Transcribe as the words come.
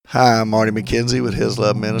Hi, I'm Marty McKenzie with His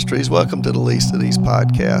Love Ministries. Welcome to the Least of These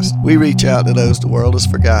podcasts. We reach out to those the world has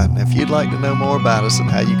forgotten. If you'd like to know more about us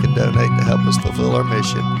and how you can donate to help us fulfill our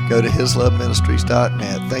mission, go to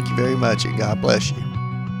hisloveministries.net. Thank you very much, and God bless you.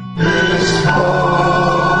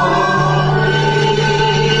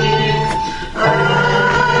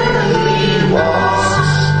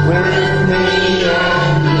 With me and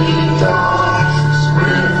he talks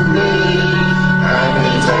with me and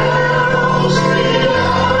he tells me I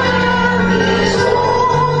am his own,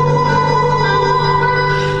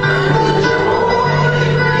 and the joy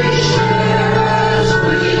we share as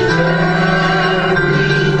we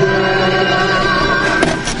carry them.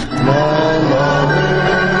 My mother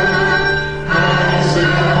has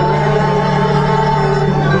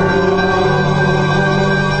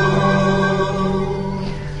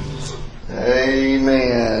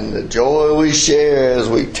Amen. The joy we share as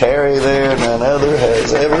we tarry there none other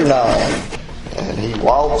has ever known. And he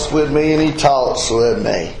walks with me and he talks with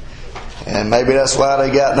me. And maybe that's why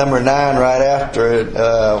they got number 9 right after it.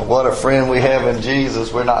 What a friend we have in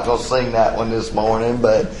Jesus. We're not going to sing that one this morning,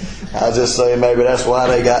 but I'll just say maybe that's why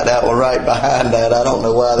they got that one right behind that. I don't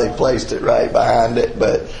know why they placed it right behind it,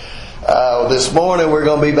 but this morning we're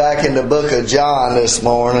going to be back in the book of John this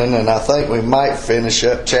morning, and I think we might finish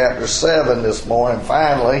up chapter 7 this morning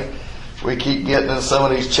finally. We keep getting in some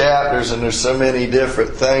of these chapters and there's so many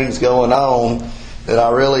different things going on that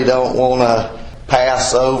I really don't want to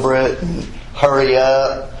pass over it and hurry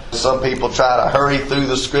up. Some people try to hurry through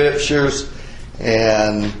the scriptures,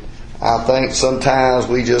 and I think sometimes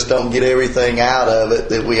we just don't get everything out of it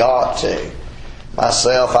that we ought to.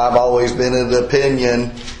 Myself, I've always been of the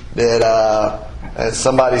opinion that as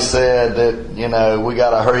somebody said that, we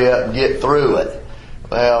got to hurry up and get through it.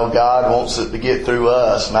 Well, God wants it to get through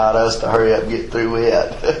us, not us to hurry up and get through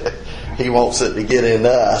it. He wants it to get in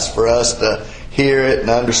us, for us to hear it and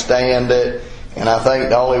understand it. And I think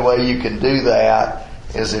the only way you can do that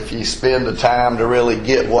is if you spend the time to really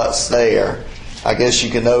get what's there. I guess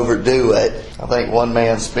you can overdo it. I think one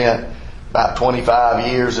man spent about 25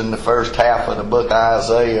 years in the first half of the book of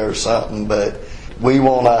Isaiah or something, but we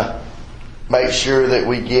want to make sure that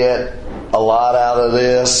we get a lot out of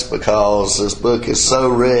this because this book is so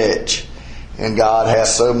rich and God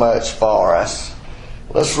has so much for us.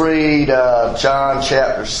 Let's read John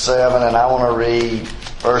chapter 7, and I want to read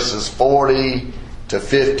verses 40 to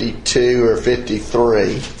 52 or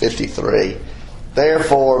 53.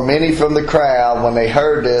 Therefore, many from the crowd, when they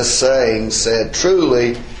heard this saying, said,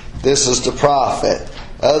 "Truly, this is the prophet."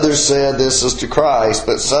 Others said, "This is the Christ."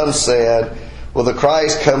 But some said, "Will the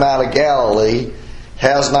Christ come out of Galilee?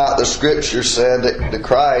 Has not the Scripture said that the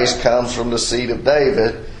Christ comes from the seed of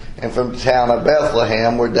David and from the town of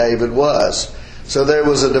Bethlehem where David was?" So there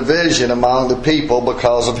was a division among the people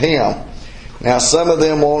because of him. Now some of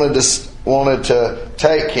them wanted to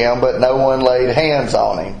take him, but no one laid hands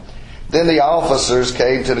on him. Then the officers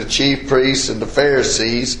came to the chief priests and the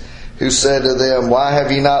Pharisees, who said to them, "Why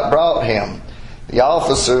have you not brought him?" The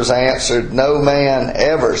officers answered, "No man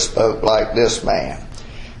ever spoke like this man."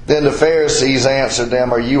 Then the Pharisees answered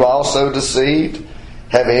them, "Are you also deceived?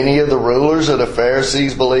 Have any of the rulers of the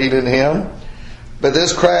Pharisees believed in him? But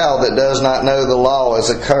this crowd that does not know the law is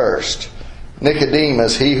accursed."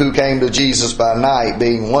 Nicodemus, he who came to Jesus by night,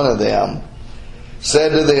 being one of them,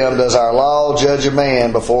 said to them, "Does our law judge a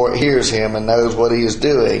man before it hears him and knows what he is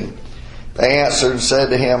doing?" They answered and said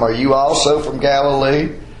to him, "Are you also from Galilee?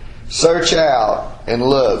 Search out and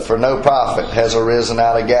look, for no prophet has arisen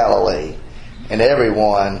out of Galilee." And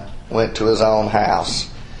everyone went to his own house.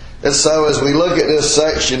 And so as we look at this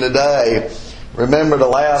section today, remember the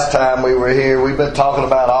last time we were here, we've been talking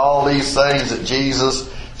about all these things that Jesus,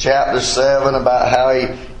 chapter 7, about how he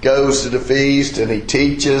goes to the feast and he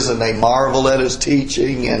teaches, and they marvel at his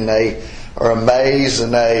teaching and they are amazed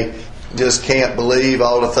and they just can't believe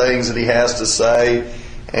all the things that he has to say.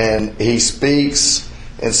 And he speaks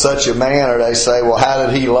in such a manner, they say, "Well, how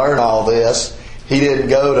did he learn all this?" He didn't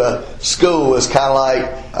go to school. It's kind of like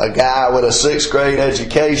a guy with a 6th grade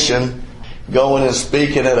education going and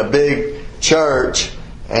speaking at a big church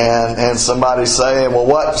and somebody saying, "Well,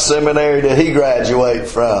 what seminary did he graduate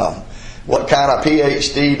from? What kind of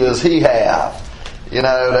PhD does he have?"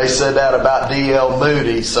 They said that about D.L.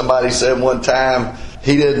 Moody. Somebody said one time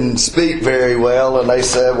he didn't speak very well, and they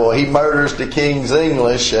said, "Well, he murders the King's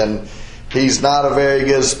English and he's not a very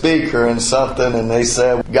good speaker," and something. And they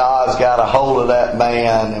said God's got a hold of that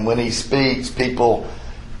man, and when he speaks, people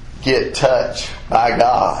get touched by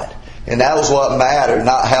God. And that was what mattered,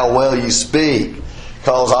 not how well you speak.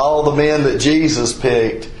 Because all the men that Jesus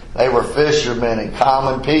picked, they were fishermen and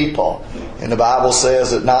common people. And the Bible says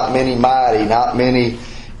that not many mighty, not many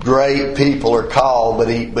great people are called,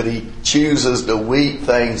 but he chooses the weak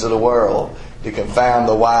things of the world to confound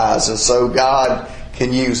the wise. And so God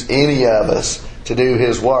can use any of us to do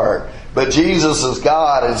His work. But Jesus is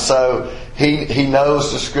God, and so He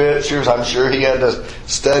knows the Scriptures. I'm sure He had to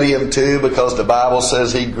study them too, because the Bible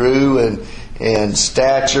says He grew in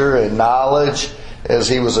stature and knowledge as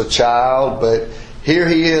He was a child. But here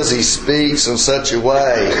He is, He speaks in such a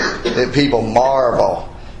way that people marvel.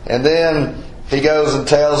 And then He goes and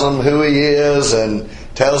tells them who He is, and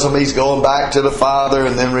tells them He's going back to the Father.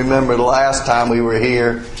 And then remember, the last time we were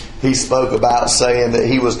here, He spoke about saying that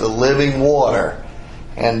He was the living water,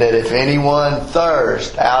 and that if anyone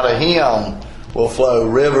thirst, out of Him will flow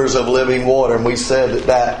rivers of living water. And we said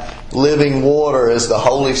that living water is the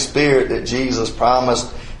Holy Spirit that Jesus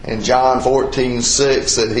promised in John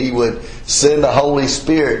 14:6, that He would send the Holy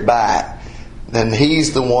Spirit back. And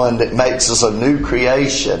He's the one that makes us a new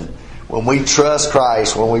creation. When we trust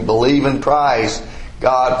Christ, when we believe in Christ,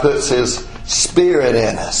 God puts His Spirit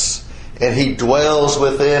in us, and He dwells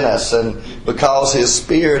within us. And because His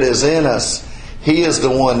Spirit is in us, He is the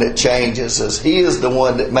one that changes us. He is the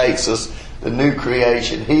one that makes us the new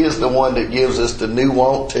creation. He is the one that gives us the new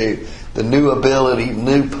want to, the new ability,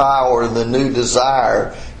 new power, the new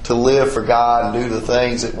desire to live for God and do the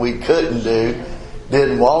things that we couldn't do,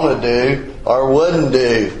 didn't want to do, or wouldn't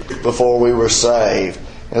do before we were saved.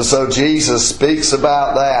 And so Jesus speaks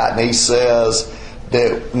about that, and He says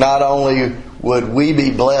that not only would we be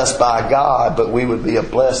blessed by God, but we would be a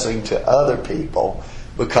blessing to other people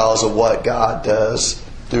because of what God does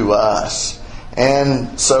through us.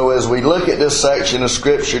 And so as we look at this section of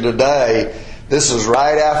Scripture today, this is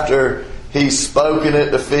right after He's spoken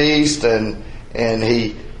at the feast, and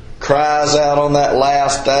He cries out on that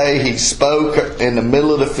last day. He spoke in the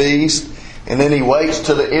middle of the feast, and then He waits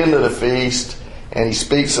to the end of the feast, and He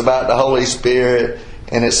speaks about the Holy Spirit.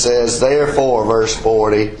 And it says, therefore, verse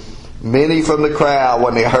 40, many from the crowd,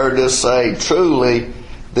 when they heard this, say, truly,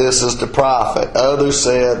 this is the prophet. Others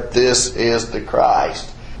said, this is the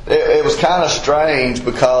Christ. It was kind of strange,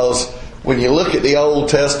 because when you look at the Old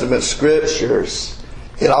Testament Scriptures,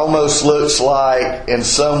 it almost looks like, in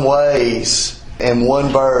some ways, in one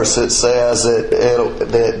verse it says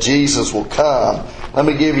that Jesus will come. Let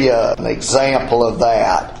me give you an example of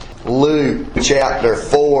that. Luke chapter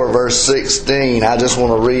 4 verse 16. I just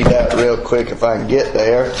want to read that real quick if I can get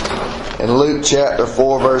there. In Luke chapter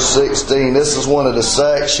 4 verse 16, this is one of the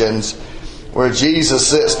sections where Jesus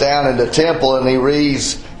sits down in the temple and He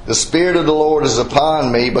reads, the Spirit of the Lord is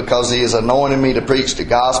upon me, because He has anointed me to preach the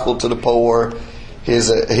gospel to the poor.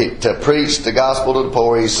 To preach the gospel to the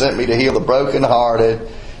poor. He sent me to heal the brokenhearted,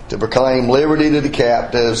 to proclaim liberty to the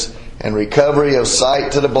captives, and recovery of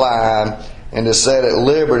sight to the blind, and to set at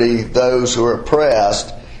liberty those who are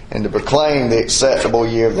oppressed, and to proclaim the acceptable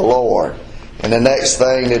year of the Lord. And the next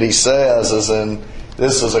thing that He says is,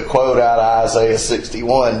 this is a quote out of Isaiah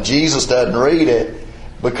 61. Jesus doesn't read it,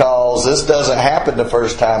 because this doesn't happen the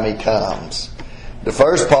first time He comes. The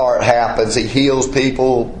first part happens, He heals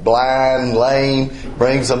people, blind, lame,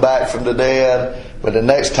 brings them back from the dead. But the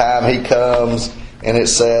next time He comes, and it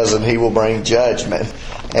says, and He will bring judgment.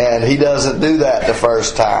 And He doesn't do that the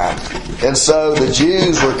first time. And so the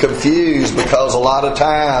Jews were confused, because a lot of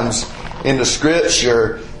times in the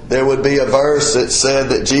Scripture there would be a verse that said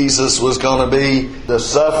that Jesus was going to be the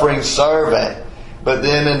suffering servant. But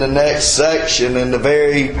then in the next section, in the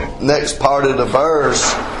very next part of the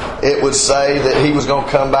verse, it would say that He was going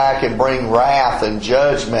to come back and bring wrath and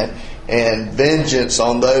judgment and vengeance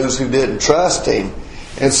on those who didn't trust Him.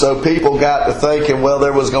 And so people got to thinking, well,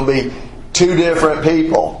 there was going to be two different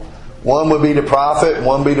people. One would be the prophet, and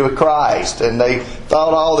one would be the Christ. And they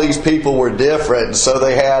thought all these people were different. And so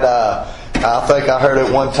they had I think I heard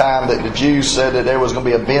at one time that the Jews said that there was going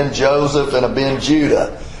to be a Ben Joseph and a Ben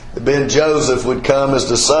Judah. The Ben Joseph would come as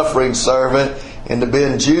the suffering servant, and the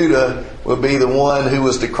Ben Judah would be the one who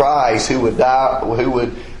was the Christ, who would die, who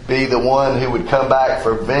would be the one who would come back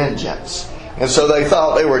for vengeance. And so they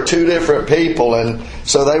thought they were two different people, and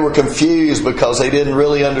so they were confused because they didn't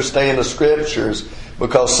really understand the Scriptures.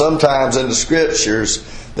 Because sometimes in the Scriptures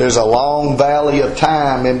there's a long valley of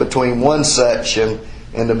time in between one section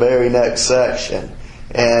and the very next section.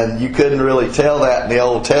 And you couldn't really tell that in the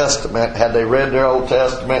Old Testament. Had they read their Old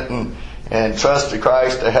Testament and trusted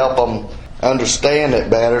Christ to help them understand it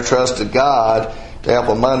better, trusted God to help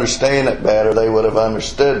them understand it better, they would have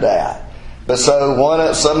understood that. But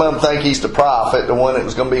so some of them think He's the prophet, the one that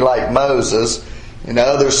was going to be like Moses, and the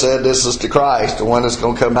others said this is the Christ, the one that's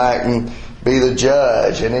going to come back and be the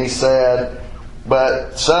judge. And He said,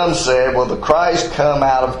 but some said, will the Christ come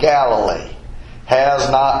out of Galilee? has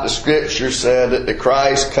not the Scripture said that the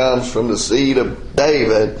Christ comes from the seed of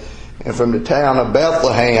David and from the town of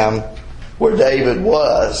Bethlehem where David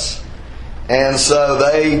was? And so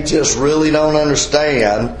they just really don't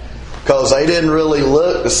understand, because they didn't really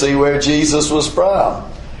look to see where Jesus was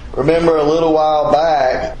from. Remember a little while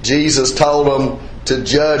back, Jesus told them to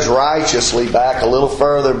judge righteously back a little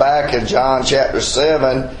further back in John chapter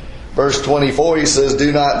 7, verse 24. He says,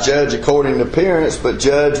 "Do not judge according to appearance, but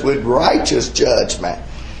judge with righteous judgment."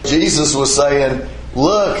 Jesus was saying,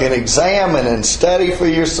 look and examine and study for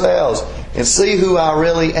yourselves and see who I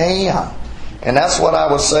really am. And that's what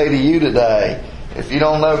I would say to you today. If you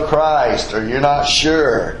don't know Christ or you're not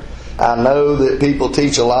sure, I know that people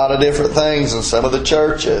teach a lot of different things in some of the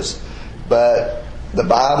churches, but the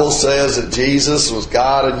Bible says that Jesus was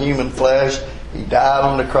God in human flesh. He died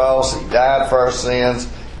on the cross. He died for our sins.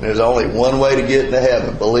 And there's only one way to get into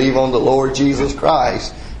heaven. Believe on the Lord Jesus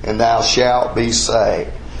Christ, and thou shalt be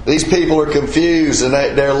saved. These people are confused, and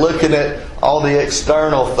they're looking at all the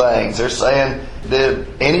external things. They're saying, did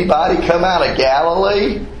anybody come out of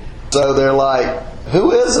Galilee? So they're like,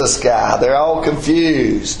 who is this guy? They're all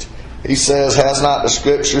confused. He says, has not the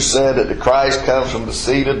Scripture said that the Christ comes from the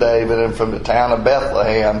seed of David and from the town of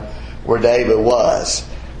Bethlehem where David was?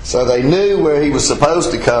 So they knew where he was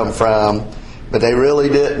supposed to come from, but they really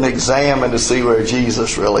didn't examine to see where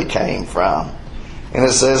Jesus really came from. And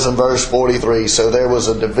it says in verse 43, so there was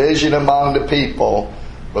a division among the people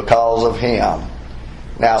because of him.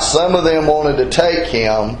 Now some of them wanted to take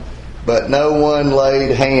him, but no one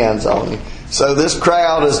laid hands on him. So this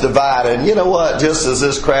crowd is divided. You know what? Just as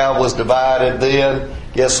this crowd was divided then,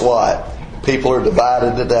 guess what? People are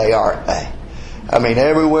divided today, aren't they? I mean,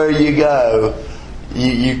 everywhere you go,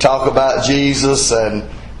 you talk about Jesus, and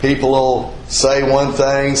people will say one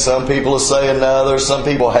thing, some people will say another, some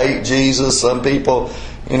people hate Jesus, some people,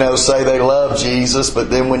 say they love Jesus, but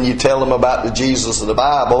then when you tell them about the Jesus of the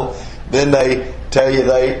Bible, then they tell you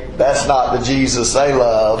that's not the Jesus they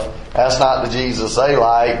love, that's not the Jesus they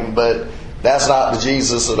like, but that's not the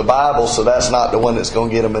Jesus of the Bible, so that's not the one that's going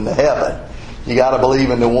to get them into heaven. You got to believe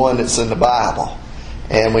in the one that's in the Bible.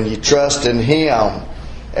 And when you trust in Him,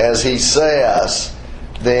 as He says,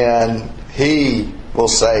 then He will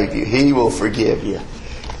save you. He will forgive you.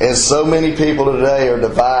 And so many people today are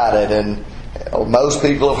divided, and most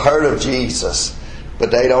people have heard of Jesus, but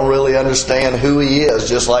they don't really understand who He is,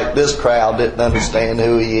 just like this crowd didn't understand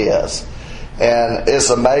who He is. And it's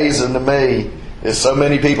amazing to me that so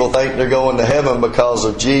many people think they're going to heaven because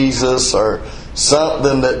of Jesus or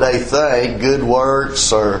something that they think, good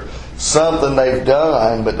works or something they've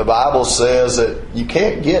done, but the Bible says that you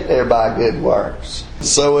can't get there by good works.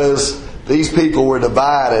 So as these people were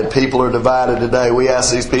divided, people are divided today. We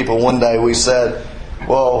asked these people one day, we said,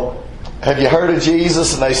 well, have you heard of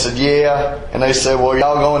Jesus? And they said, yeah. And they said, well,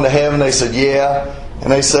 y'all going to heaven? They said, yeah.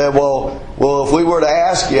 And they said, well, if we were to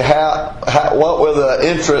ask you what were the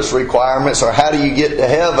entrance requirements, or how do you get to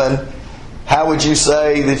heaven, how would you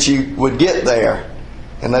say that you would get there?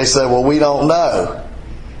 And they said, well, we don't know.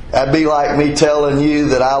 That'd be like me telling you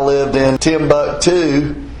that I lived in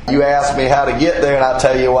Timbuktu. You ask me how to get there, and I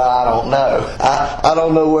tell you, well, I don't know. I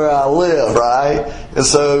don't know where I live, right? And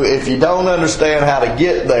so if you don't understand how to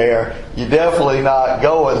get there, you're definitely not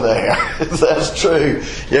going there. That's true.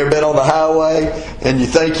 You ever been on the highway and you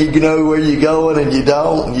think you know where you're going and you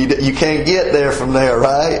don't? You can't get there from there,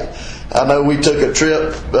 right? I know we took a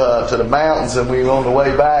trip to the mountains, and we were on the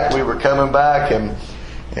way back. We were coming back,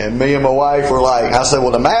 and me and my wife were like, I said,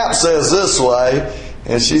 well, the map says this way.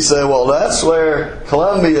 And she said, well, that's where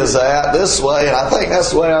Columbia's at, this way, and I think that's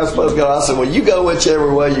the way I'm supposed to go. I said, well, you go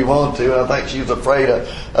whichever way you want to. And I think she was afraid of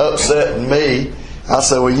upsetting me. I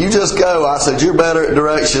said, well, you just go. I said, you're better at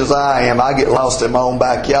directions than I am. I get lost in my own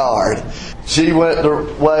backyard. She went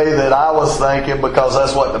the way that I was thinking because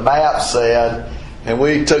that's what the map said. And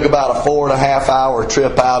we took about a 4.5 hour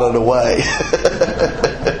trip out of the way.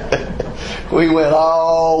 We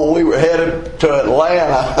were headed to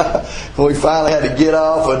Atlanta. We finally had to get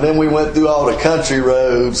off, and then we went through all the country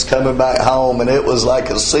roads coming back home, and it was like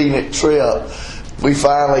a scenic trip. We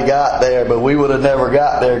finally got there, but we would have never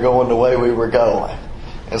got there going the way we were going.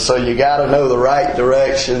 And so you got to know the right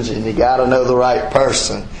directions, and you got to know the right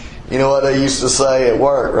person. You know what they used to say at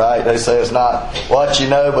work, right? They say it's not what you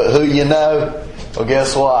know, but who you know. Well,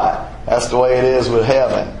 guess what? That's the way it is with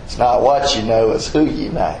heaven. It's not what you know, it's who you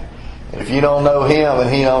know. And if you don't know Him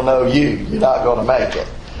and He don't know you, you're not going to make it.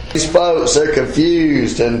 These folks, they're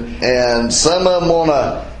confused, and some of them want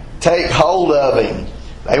to take hold of Him.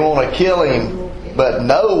 They want to kill Him, but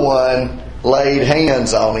no one laid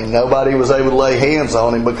hands on Him. Nobody was able to lay hands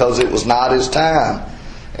on Him because it was not His time.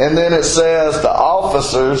 And then it says the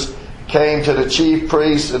officers came to the chief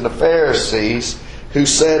priests and the Pharisees, who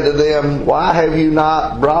said to them, "Why have you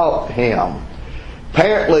not brought him?"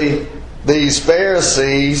 Apparently, these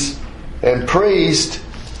Pharisees and priests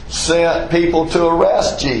sent people to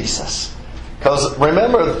arrest Jesus. Because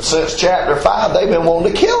remember, since chapter 5, they've been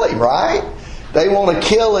wanting to kill him, right? They want to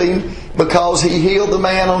kill him because he healed the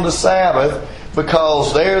man on the Sabbath,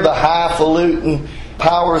 because they're the highfalutin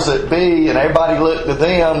powers that be, and everybody looked to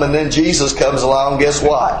them, and then Jesus comes along, guess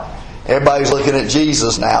what? Everybody's looking at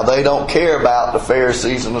Jesus now. They don't care about the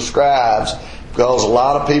Pharisees and the scribes, because a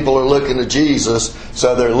lot of people are looking to Jesus,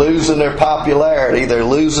 so they're losing their popularity, they're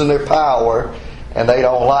losing their power, and they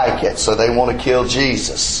don't like it, so they want to kill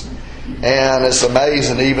Jesus. And it's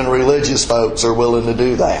amazing, even religious folks are willing to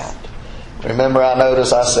do that. Remember, I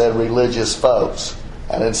noticed I said religious folks.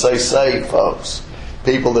 I didn't say saved folks.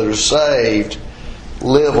 People that are saved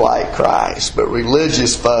live like Christ, but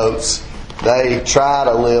religious folks, they try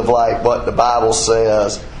to live like what the Bible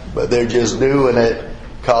says, but they're just doing it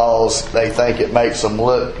because they think it makes them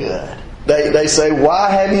look good. They say, "Why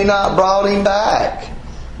have you not brought him back?"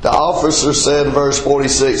 The officer said in verse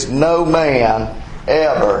 46, "No man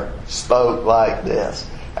ever spoke like this."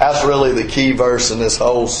 That's really the key verse in this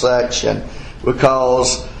whole section,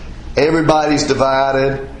 because everybody's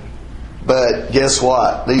divided, but guess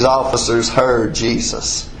what? These officers heard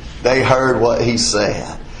Jesus. They heard what he said.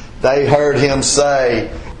 They heard him say,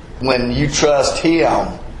 when you trust him,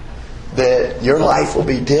 that your life will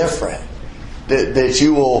be different. That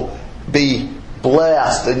you will be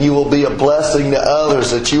blessed, and you will be a blessing to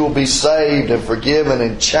others, that you will be saved and forgiven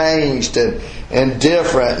and changed and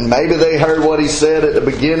different. And maybe they heard what he said at the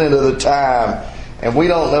beginning of the time, and we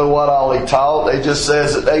don't know what all he taught. It just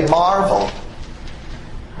says that they marveled.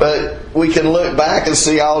 But we can look back and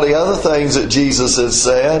see all the other things that Jesus has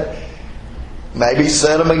said. Maybe he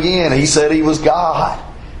said them again. He said he was God.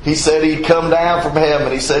 He said he'd come down from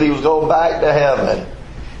heaven. He said he was going back to heaven.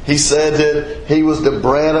 He said that he was the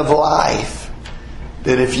bread of life.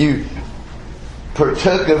 That if you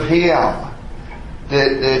partook of him,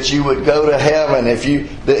 that you would go to heaven. That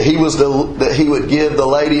he would give the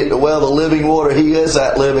lady at the well the living water. He is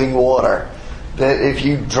that living water. That if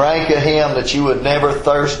you drank of him, that you would never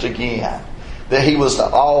thirst again. That he was the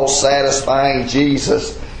all-satisfying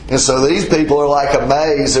Jesus. And so these people are like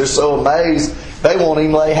amazed. They're so amazed, they won't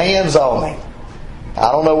even lay hands on him.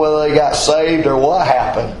 I don't know whether they got saved or what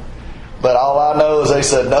happened, but all I know is they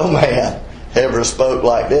said, "No man ever spoke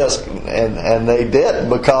like this." And they didn't,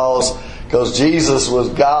 because Jesus was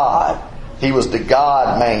God. He was the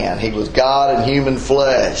God-man. He was God in human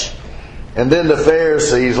flesh. And then the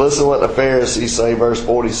Pharisees, listen to what the Pharisees say, verse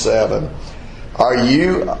 47. "Are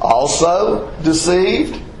you also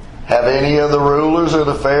deceived? Have any of the rulers or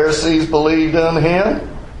the Pharisees believed on him?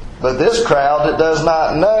 But this crowd that does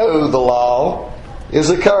not know the law is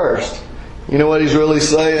accursed." You know what he's really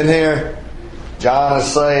saying here? John is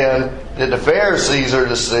saying that the Pharisees are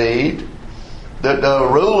deceived, that the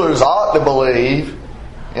rulers ought to believe,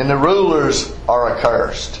 and the rulers are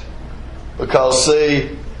accursed. Because,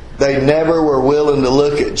 see, they never were willing to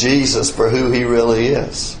look at Jesus for who he really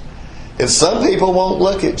is. And some people won't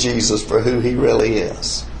look at Jesus for who he really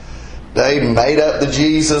is. They made up the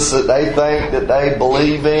Jesus that they think that they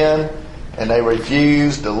believe in, and they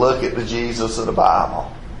refused to look at the Jesus of the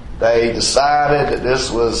Bible. They decided that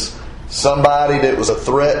this was somebody that was a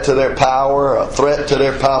threat to their power, a threat to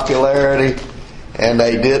their popularity, and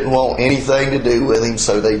they didn't want anything to do with him,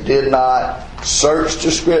 so they did not search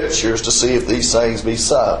the Scriptures to see if these things be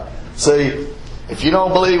so. See, if you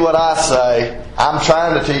don't believe what I say, I'm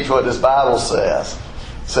trying to teach what this Bible says.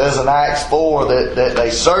 It says in Acts 4 that they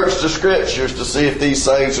searched the Scriptures to see if these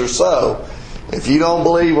things are so. If you don't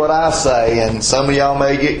believe what I say, and some of y'all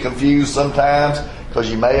may get confused sometimes because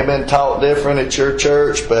you may have been taught different at your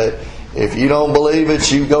church, but if you don't believe it,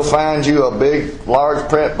 you go find you a big, large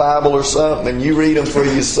print Bible or something, and you read them for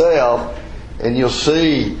yourself, and you'll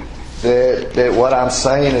see that what I'm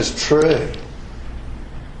saying is true.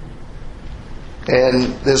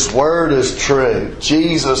 And this Word is true.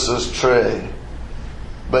 Jesus is true.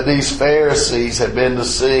 But these Pharisees have been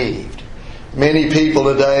deceived. Many people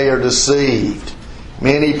today are deceived.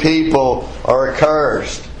 Many people are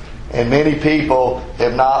accursed. And many people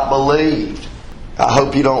have not believed. I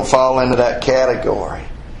hope you don't fall into that category.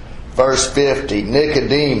 Verse 50,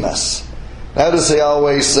 Nicodemus. Notice he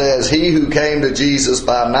always says, "He who came to Jesus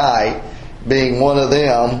by night, being one of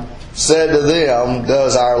them, said to them,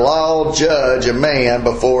 Does our law judge a man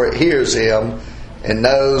before it hears him and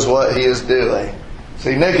knows what he is doing?"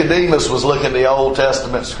 See, Nicodemus was looking at the Old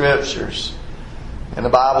Testament Scriptures. And the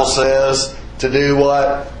Bible says to do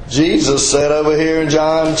what Jesus said over here in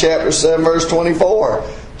John chapter 7 verse 24.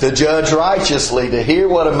 To judge righteously, to hear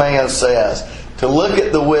what a man says, to look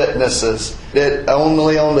at the witnesses, that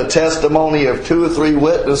only on the testimony of 2 or 3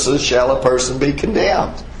 witnesses shall a person be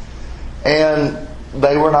condemned. And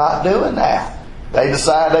they were not doing that. They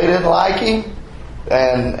decided they didn't like him,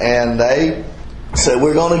 and they said,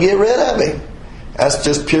 we're going to get rid of him. That's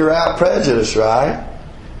just pure out prejudice, right?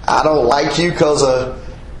 I don't like you because of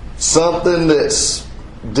something that's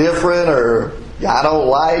different, or I don't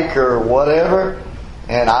like, or whatever,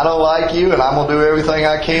 and I don't like you, and I'm going to do everything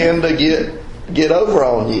I can to get over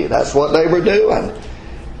on you. That's what they were doing.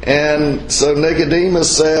 And so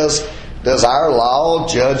Nicodemus says, does our law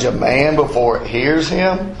judge a man before it hears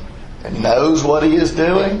him and knows what he is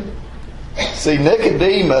doing? See,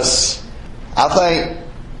 Nicodemus, I think,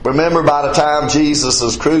 remember by the time Jesus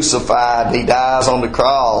is crucified, he dies on the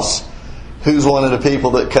cross, who's one of the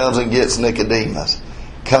people that comes and gets Nicodemus?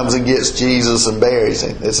 Comes and gets Jesus and buries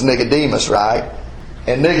him. It's Nicodemus, right?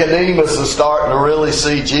 And Nicodemus is starting to really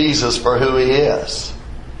see Jesus for who he is.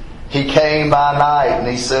 He came by night and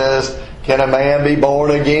he says, can a man be born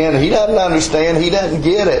again? He doesn't understand. He doesn't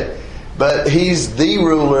get it. But he's the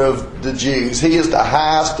ruler of the Jews. He is the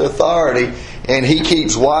highest authority. And he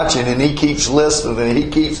keeps watching and he keeps listening and he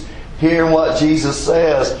keeps hearing what Jesus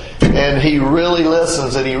says. And he really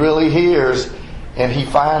listens and he really hears. And he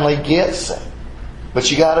finally gets it. But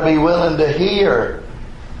you got to be willing to hear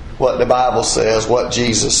what the Bible says, what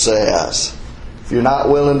Jesus says. If you're not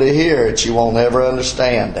willing to hear it, you won't ever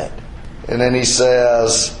understand it. And then he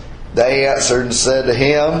says, they answered and said to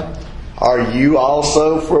him, are you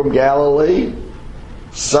also from Galilee?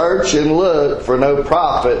 Search and look, for no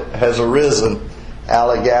prophet has arisen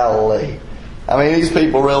out of Galilee. I mean, these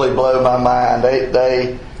people really blow my mind.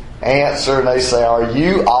 They answer and they say, are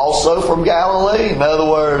you also from Galilee? In other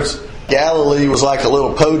words, Galilee was like a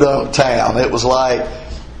little podunk town. It was like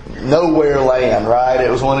nowhere land, right?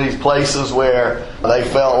 It was one of these places where they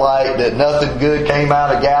felt like that nothing good came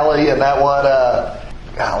out of Galilee. And that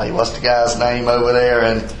what's the guy's name over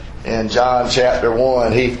there in John chapter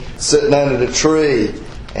 1? He's sitting under the tree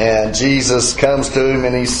and Jesus comes to him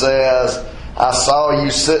and he says, I saw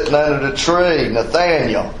you sitting under the tree,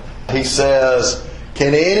 Nathaniel. He says,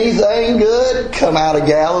 can anything good come out of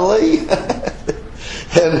Galilee?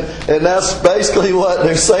 And that's basically what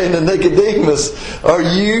they're saying to Nicodemus. Are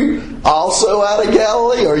you also out of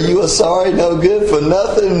Galilee? Are you a sorry, no good for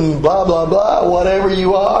nothing, blah, blah, blah, whatever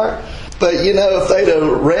you are? But if they'd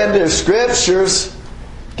have read their scriptures,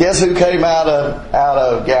 guess who came out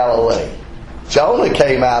of Galilee? Jonah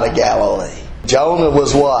came out of Galilee. Jonah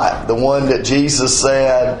was what? The one that Jesus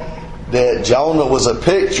said that Jonah was a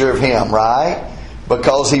picture of him, right?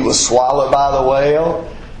 Because he was swallowed by the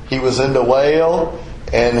whale. He was in the whale.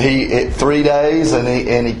 And he 3 days,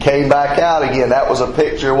 and he came back out again. That was a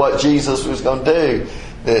picture of what Jesus was going to do.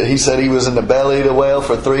 That he said he was in the belly of the whale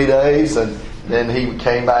for 3 days, and then he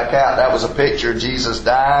came back out. That was a picture of Jesus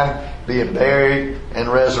dying, being buried,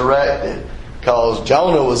 and resurrected. Because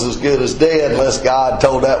Jonah was as good as dead unless God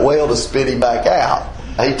told that whale to spit him back out.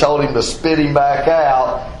 He told him to spit him back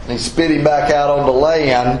out, and he spit him back out on the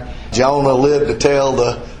land. Jonah lived to tell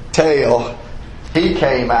the tale. He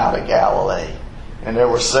came out of Galilee. And there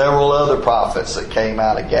were several other prophets that came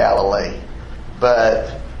out of Galilee.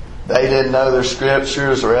 But they didn't know their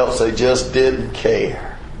scriptures, or else they just didn't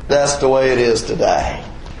care. That's the way it is today.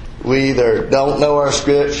 We either don't know our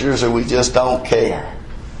scriptures or we just don't care.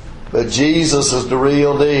 But Jesus is the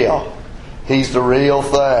real deal. He's the real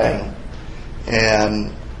thing.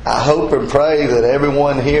 And I hope and pray that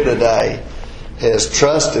everyone here today has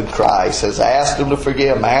trusted Christ, has asked Him to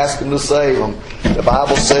forgive them, asked Him to save them. The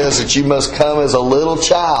Bible says that you must come as a little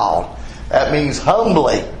child. That means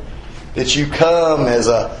humbly. That you come as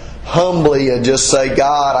a humbly and just say,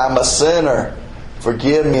 God, I'm a sinner.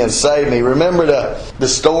 Forgive me and save me. Remember the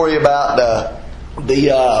story about the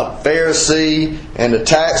Pharisee and the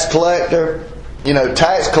tax collector?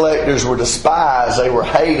 Tax collectors were despised. They were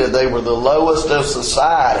hated. They were the lowest of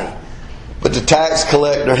society. But the tax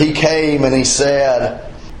collector, he came and he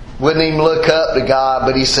said, wouldn't even look up to God,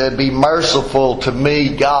 but he said, be merciful to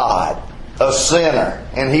me, God, a sinner.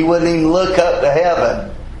 And he wouldn't even look up to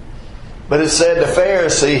heaven. But it said the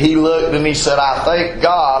Pharisee, he looked and he said, I thank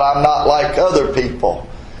God I'm not like other people.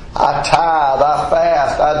 I tithe, I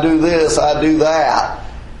fast, I do this, I do that.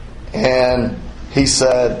 And he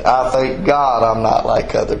said, I thank God I'm not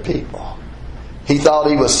like other people. He thought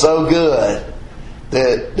he was so good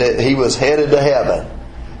that he was headed to heaven.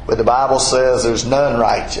 But the Bible says there's none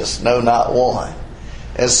righteous, no, not one.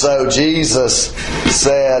 And so Jesus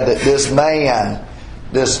said that this man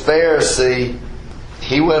this Pharisee,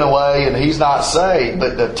 he went away and he's not saved.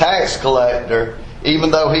 But the tax collector,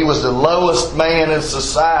 even though he was the lowest man in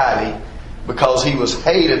society, because he was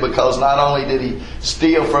hated, because not only did he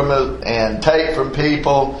steal from it and take from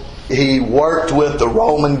people, he worked with the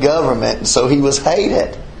Roman government, and so he was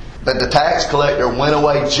hated. But the tax collector went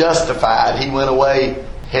away justified. He went away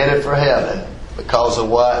headed for heaven because of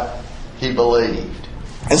what he believed.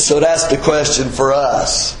 And so that's the question for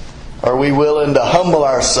us. Are we willing to humble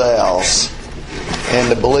ourselves and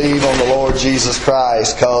to believe on the Lord Jesus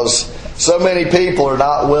Christ? Because so many people are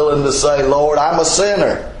not willing to say, Lord, I'm a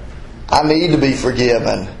sinner. I need to be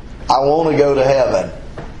forgiven. I want to go to heaven.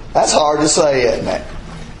 That's hard to say, isn't it?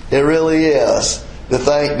 It really is, to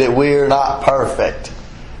think that we're not perfect.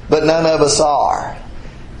 But none of us are.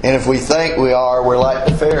 And if we think we are, we're like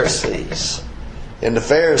the Pharisees. And the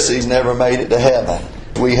Pharisees never made it to heaven.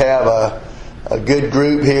 We have a good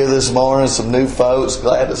group here this morning, some new folks.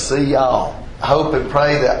 Glad to see y'all. I hope and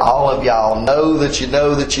pray that all of y'all know that you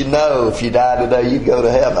know that you know if you die today, you'd go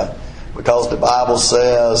to heaven. Because the Bible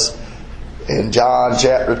says in John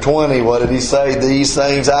chapter 20, what did he say? These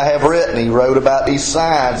things I have written. He wrote about these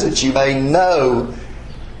signs that you may know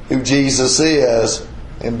who Jesus is,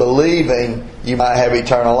 and believing you might have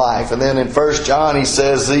eternal life. And then in 1 John he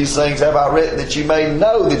says, these things have I written that you may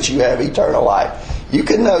know that you have eternal life. You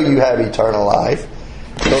can know you have eternal life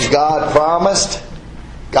because God promised.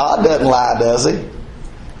 God doesn't lie, does He?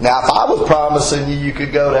 Now, if I was promising you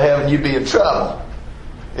could go to heaven, you'd be in trouble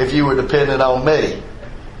if you were dependent on me.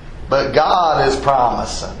 But God is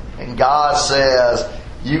promising. And God says,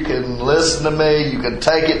 you can listen to me, you can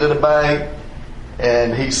take it to the bank,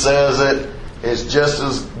 and He says it's just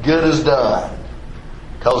as good as done.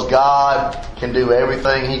 Because God can do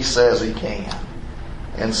everything He says He can.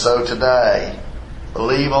 And so today,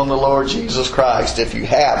 believe on the Lord Jesus Christ if you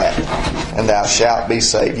haven't, and thou shalt be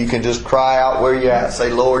saved. You can just cry out where you're at and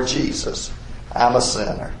say, Lord Jesus, I'm a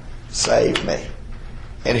sinner. Save me.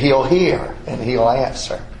 And He'll hear and He'll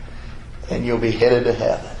answer. And you'll be headed to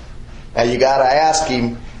heaven. Now you got to ask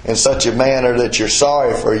Him in such a manner that you're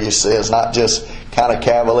sorry for your sins, not just kind of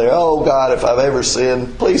cavalier, oh God, if I've ever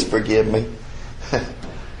sinned, please forgive me.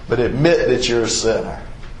 But admit that you're a sinner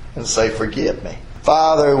and say, forgive me.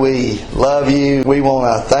 Father, we love You. We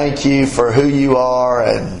want to thank You for who You are,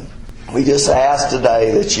 and we just ask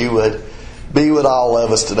today that You would be with all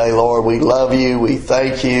of us today, Lord. We love You. We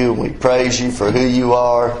thank You. We praise You for who You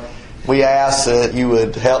are. We ask that You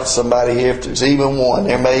would help somebody here if there's even one.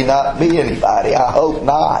 There may not be anybody. I hope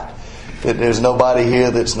not. That there's nobody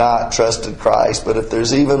here that's not trusted Christ. But if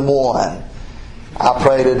there's even one, I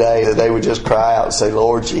pray today that they would just cry out and say,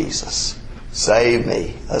 Lord Jesus, save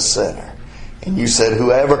me, a sinner. And You said,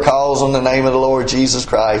 whoever calls on the name of the Lord Jesus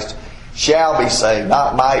Christ shall be saved.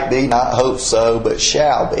 Not might be, not hope so, but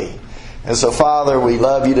shall be. And so, Father, we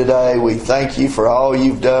love You today. We thank You for all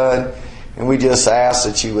You've done. And we just ask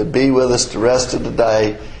that You would be with us the rest of the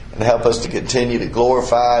day and help us to continue to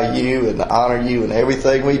glorify You and to honor You in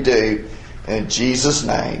everything we do. In Jesus'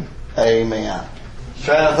 name, amen.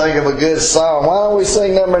 Trying to think of a good song. Why don't we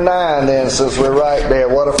sing number 9 then, since we're right there?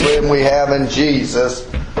 What a friend we have in Jesus.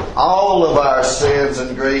 All of our sins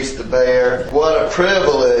and griefs to bear. What a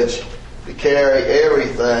privilege to carry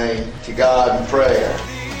everything to God in prayer.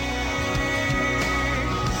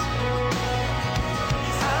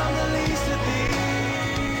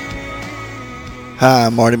 Hi,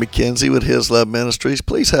 I'm Marty McKenzie with His Love Ministries.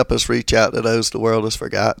 Please help us reach out to those the world has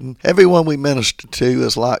forgotten. Everyone we minister to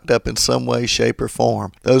is locked up in some way, shape, or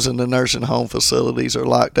form. Those in the nursing home facilities are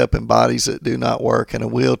locked up in bodies that do not work, in a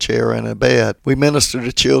wheelchair or in a bed. We minister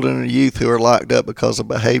to children and youth who are locked up because of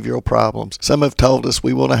behavioral problems. Some have told us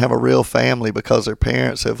we want to have a real family because their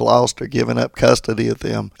parents have lost or given up custody of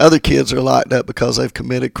them. Other kids are locked up because they've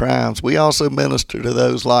committed crimes. We also minister to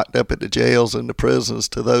those locked up at the jails and the prisons,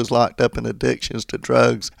 to those locked up in addictions, to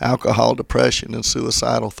drugs, alcohol, depression, and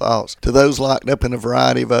suicidal thoughts, to those locked up in a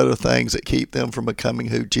variety of other things that keep them from becoming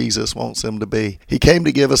who Jesus wants them to be. He came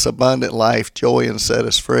to give us abundant life, joy, and set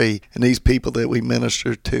us free, and these people that we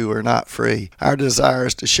minister to are not free. Our desire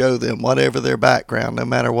is to show them, whatever their background, no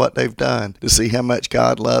matter what they've done, to see how much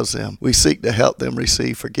God loves them. We seek to help them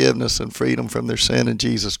receive forgiveness and freedom from their sin in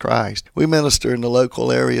Jesus Christ. We minister in the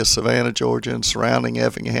local area of Savannah, Georgia, and surrounding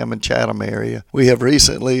Effingham and Chatham area. We have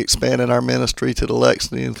recently expanded our ministry to the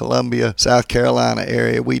Lexington and Columbia, South Carolina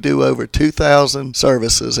area. We do over 2,000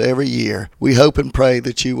 services every year. We hope and pray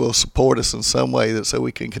that you will support us in some way so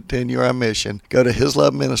we can continue our mission. Go to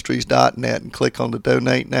hisloveministries.net and click on the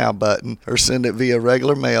Donate Now button, or send it via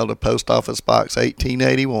regular mail to Post Office Box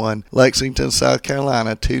 1881, Lexington, South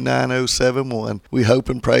Carolina 29071. We hope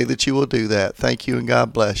and pray that you will do that. Thank you, and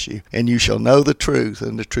God bless you. And you shall know the truth,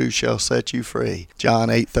 and the truth shall set you free. John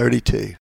 8:32.